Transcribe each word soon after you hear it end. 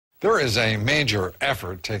There is a major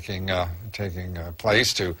effort taking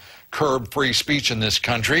place to curb free speech in this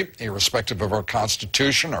country, irrespective of our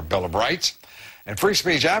Constitution or Bill of Rights. And free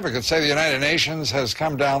speech advocates say the United Nations has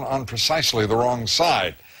come down on precisely the wrong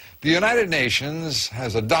side. The United Nations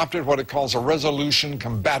has adopted what it calls a resolution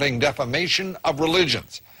combating defamation of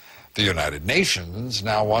religions. The United Nations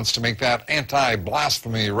now wants to make that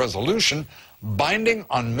anti-blasphemy resolution binding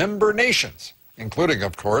on member nations, including,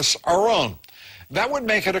 of course, our own. That would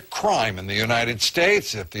make it a crime in the United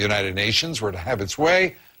States if the United Nations were to have its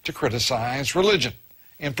way to criticize religion,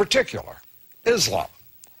 in particular, Islam.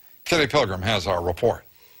 Kitty Pilgrim has our report.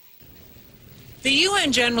 The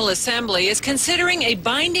UN General Assembly is considering a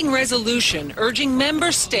binding resolution urging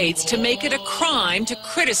member states to make it a crime to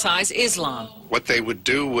criticize Islam. What they would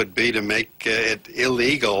do would be to make it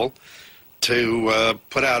illegal to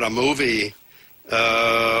put out a movie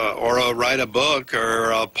or write a book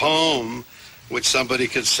or a poem which somebody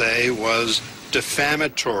could say was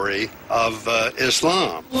defamatory of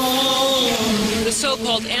Islam. The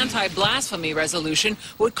so-called anti-blasphemy resolution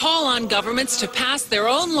would call on governments to pass their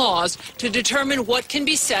own laws to determine what can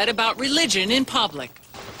be said about religion in public.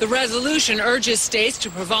 The resolution urges states to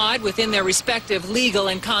provide within their respective legal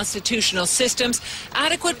and constitutional systems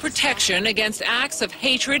adequate protection against acts of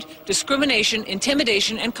hatred, discrimination,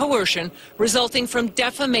 intimidation, and coercion resulting from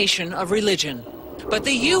defamation of religion. But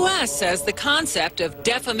the U.S. says the concept of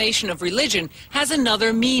defamation of religion has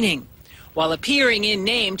another meaning. While appearing in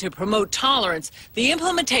name to promote tolerance, the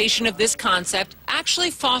implementation of this concept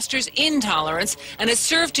actually fosters intolerance and has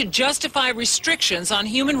served to justify restrictions on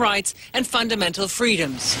human rights and fundamental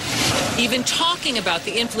freedoms. Even talking about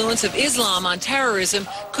the influence of Islam on terrorism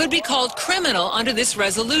could be called criminal under this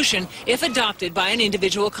resolution if adopted by an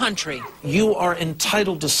individual country. You are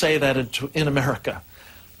entitled to say that in America,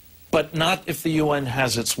 but not if the UN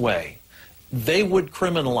has its way. They would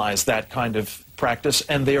criminalize that kind of practice,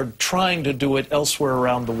 and they are trying to do it elsewhere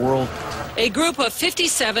around the world. A group of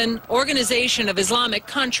 57 Organization of Islamic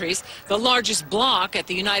Countries, the largest bloc at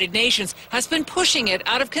the United Nations, has been pushing it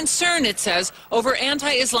out of concern, it says, over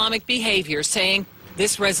anti-Islamic behavior, saying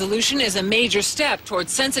this resolution is a major step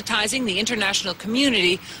towards sensitizing the international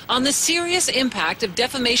community on the serious impact of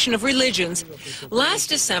defamation of religions. Last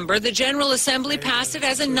December, the General Assembly passed it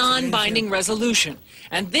as a non-binding resolution.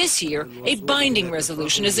 And this year, a binding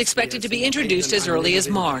resolution is expected to be introduced as early as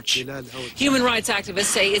March. Human rights activists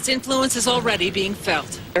say its influence is already being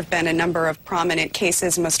felt. There have been a number of prominent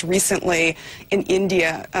cases, most recently in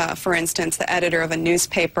India, for instance. The editor of a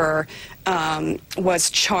newspaper was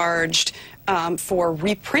charged for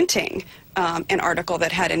reprinting an article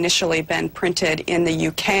that had initially been printed in the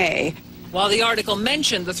UK. While the article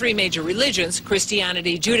mentioned the three major religions,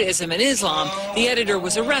 Christianity, Judaism, and Islam, the editor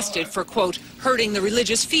was arrested for, quote, hurting the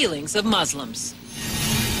religious feelings of Muslims.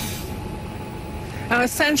 Now,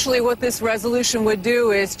 essentially what this resolution would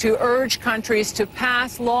do is to urge countries to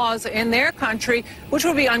pass laws in their country which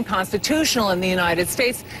would be unconstitutional in the United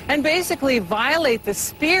States and basically violate the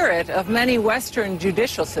spirit of many Western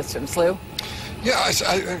judicial systems, Lou. Yeah,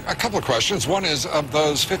 a couple of questions. One is, of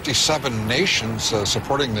those 57 nations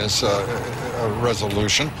supporting this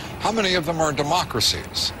resolution, how many of them are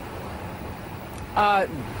democracies?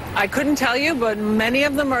 I couldn't tell you, but many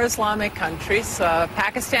of them are Islamic countries.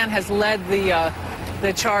 Pakistan has led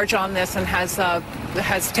the charge on this and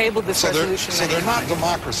has tabled this resolution. So they're not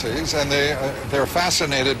democracies, and they're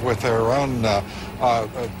fascinated with their own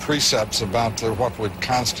precepts about what would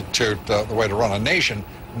constitute the way to run a nation,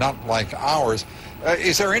 not like ours.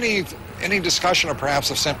 Is there any discussion, or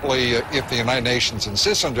perhaps of simply, if the United Nations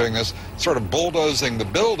insists on doing this, sort of bulldozing the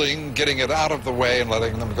building, getting it out of the way, and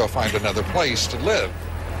letting them go find another place to live?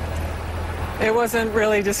 It wasn't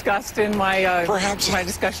really discussed in my my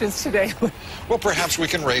discussions today. Well, perhaps we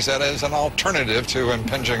can raise that as an alternative to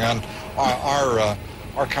impinging on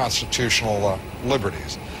our constitutional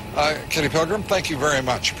liberties. Kitty Pilgrim, thank you very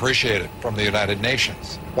much. Appreciate it. From the United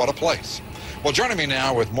Nations. What a place. Well, joining me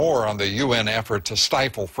now with more on the UN effort to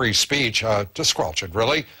stifle free speech, to squelch it,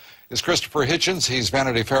 really, is Christopher Hitchens. He's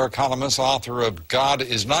Vanity Fair columnist, author of God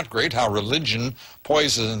is Not Great, How Religion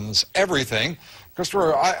Poisons Everything.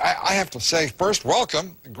 Christopher, I have to say, first,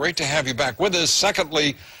 welcome. Great to have you back with us.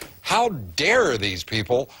 Secondly, how dare these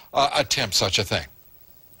people attempt such a thing?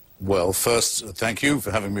 Well, first, thank you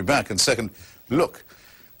for having me back. And second, look,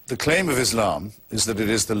 the claim of Islam is that it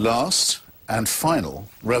is the last and final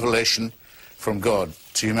revelation from God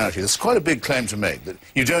to humanity. That's quite a big claim to make, that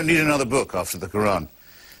you don't need another book after the Quran.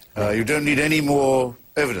 You don't need any more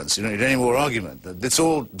evidence. You don't need any more argument. It's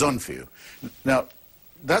all done for you. Now,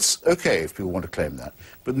 that's okay if people want to claim that.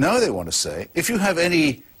 But now they want to say, if you have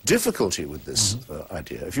any difficulty with this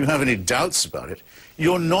idea, if you have any doubts about it,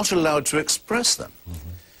 you're not allowed to express them.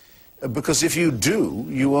 Because if you do,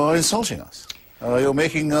 you are insulting us. You're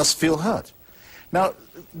making us feel hurt. Now,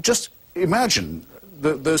 just imagine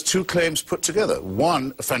those two claims put together.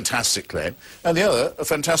 One, a fantastic claim, and the other, a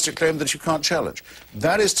fantastic claim that you can't challenge.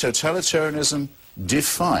 That is totalitarianism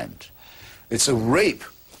defined. It's a rape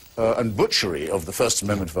and butchery of the First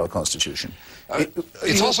Amendment of our Constitution.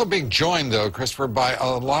 It's also being joined, though, Christopher, by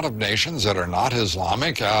a lot of nations that are not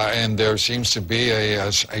Islamic, and there seems to be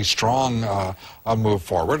a strong move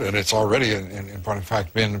forward, and it's already, in point of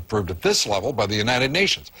fact, been approved at this level by the United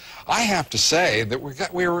Nations. I have to say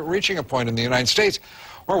that we're reaching a point in the United States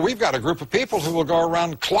where we've got a group of people who will go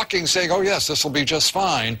around clucking, saying, oh, yes, this will be just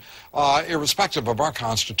fine, irrespective of our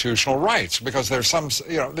constitutional rights, because there's some,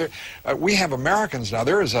 you know, we have Americans now.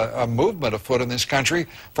 There is a movement afoot in this country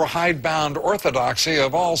for hidebound orthodoxy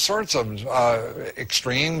of all sorts of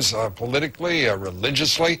extremes, politically,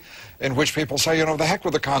 religiously, in which people say, you know, the heck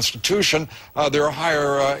with the Constitution, there are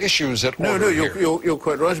higher issues at order here. You're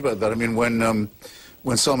quite right about that. I mean,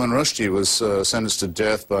 when Salman Rushdie was sentenced to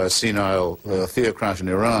death by a senile theocrat in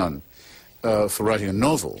Iran for writing a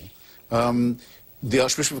novel, the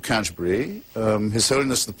Archbishop of Canterbury, His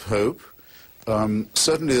Holiness the Pope,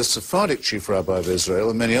 certainly the Sephardic Chief Rabbi of Israel,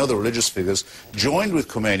 and many other religious figures joined with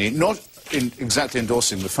Khomeini, not in exactly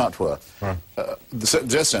endorsing the fatwa, the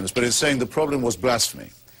death sentence, but in saying the problem was blasphemy.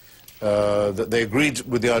 That they agreed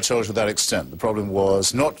with the Ayatollah to that extent. The problem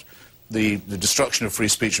was not the destruction of free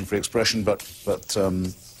speech and free expression, but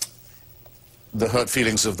the hurt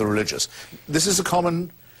feelings of the religious. This is a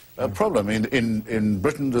common problem. In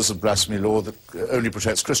Britain, there's a blasphemy law that only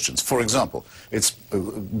protects Christians, for example. It's a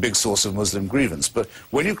big source of Muslim grievance. But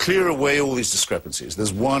when you clear away all these discrepancies,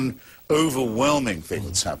 there's one overwhelming thing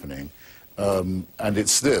that's happening, and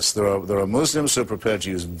it's this. There are Muslims who are prepared to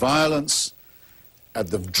use violence at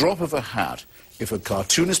the drop of a hat. If a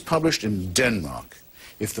cartoon is published in Denmark,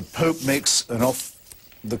 if the Pope makes an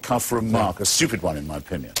off-the-cuff remark, a stupid one in my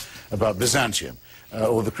opinion, about Byzantium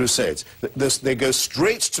or the Crusades, they go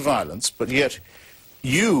straight to violence, but yet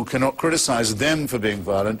you cannot criticize them for being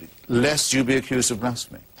violent, lest you be accused of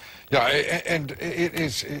blasphemy. Yeah, and it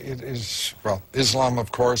is, well, Islam,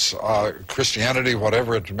 of course, Christianity,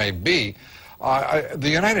 whatever it may be. The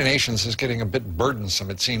United Nations is getting a bit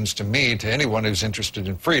burdensome, it seems to me, to anyone who's interested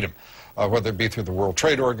in freedom. Whether it be through the World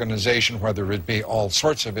Trade Organization, whether it be all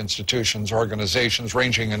sorts of institutions, organizations,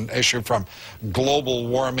 ranging in issue from global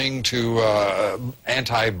warming to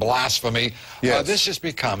anti-blasphemy. Yes. This is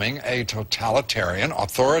becoming a totalitarian,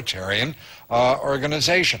 authoritarian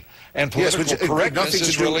organization. And political correctness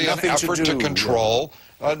is really an effort to control,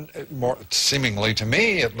 more seemingly to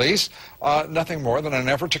me at least, nothing more than an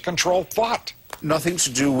effort to control thought. Nothing to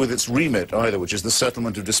do with its remit either, which is the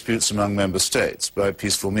settlement of disputes among member states by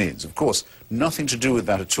peaceful means. Of course, nothing to do with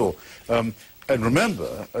that at all. And remember,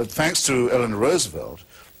 thanks to Eleanor Roosevelt,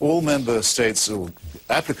 all member states or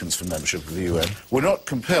applicants for membership of the UN were not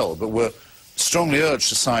compelled, but were strongly urged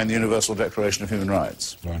to sign the Universal Declaration of Human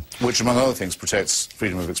Rights, which, among other things, protects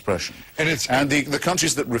freedom of expression. And the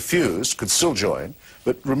countries that refused could still join,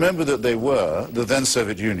 but remember that they were the then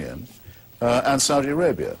Soviet Union and Saudi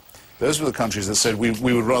Arabia. Those were the countries that said we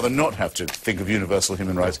would rather not have to think of universal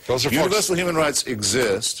human rights. Universal human rights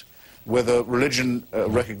exist, whether religion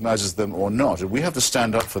recognizes them or not. And we have to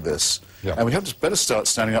stand up for this. And we have to better start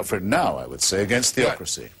standing up for it now, I would say, against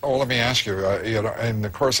theocracy. Well, let me ask you, you know, in the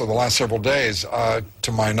course of the last several days,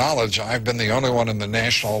 to my knowledge, I've been the only one in the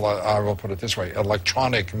national, I will put it this way,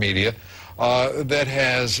 electronic media that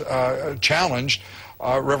has challenged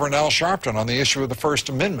Reverend Al Sharpton on the issue of the First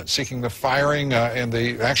Amendment, seeking the firing and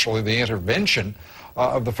actually the intervention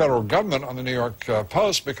of the federal government on the New York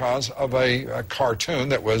Post because of a cartoon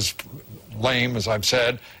that was lame, as I've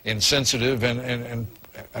said, insensitive, and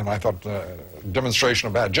I thought demonstration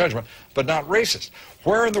of bad judgment, but not racist.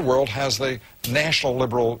 Where in the world has the national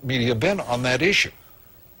liberal media been on that issue?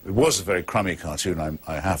 It was a very crummy cartoon,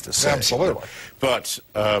 I have to say. Absolutely. But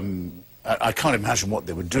I can't imagine what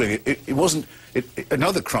they were doing. It wasn't...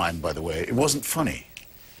 another crime, by the way, it wasn't funny.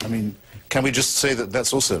 I mean, can we just say that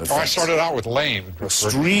that's also an offense? I started out with lame.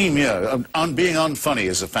 Extreme, yeah. Being unfunny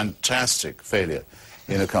is a fantastic failure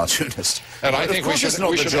in a cartoonist. And I think we should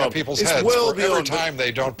have people's heads well for every time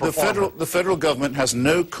they don't perform. The federal government has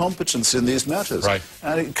no competence in these matters. Right.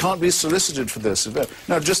 And it can't be solicited for this.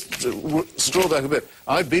 Now, just scroll back a bit.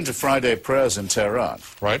 I've been to Friday prayers in Tehran.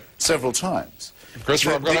 Right. Several times.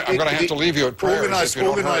 Christopher, I'm going to have to leave you at prayers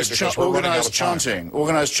organized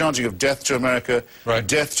chanting of death to America,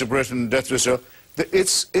 death to Britain, death to Israel.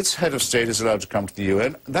 Its head of state is allowed to come to the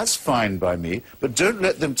UN. That's fine by me, but don't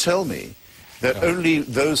let them tell me that only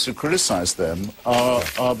those who criticize them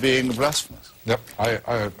are being blasphemous. Yep.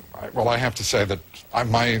 Well, I have to say that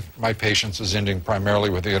my patience is ending primarily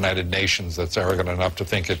with the United Nations that's arrogant enough to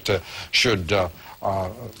think it should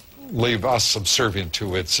leave us subservient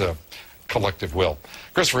to its collective will.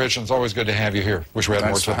 Christopher Hitchens, always good to have you here. Wish we had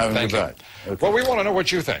more time. Thank you. Okay. Well, we want to know what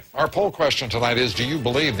you think. Our poll question tonight is, do you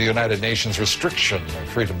believe the United Nations restriction of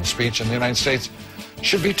freedom of speech in the United States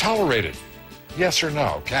should be tolerated? Yes or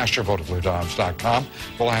no? Cast your vote at LouDobbs.com.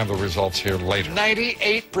 We'll have the results here later.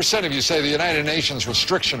 98% of you say the United Nations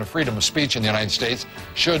restriction of freedom of speech in the United States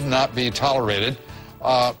should not be tolerated.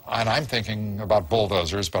 And I'm thinking about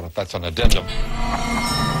bulldozers, but that's an addendum.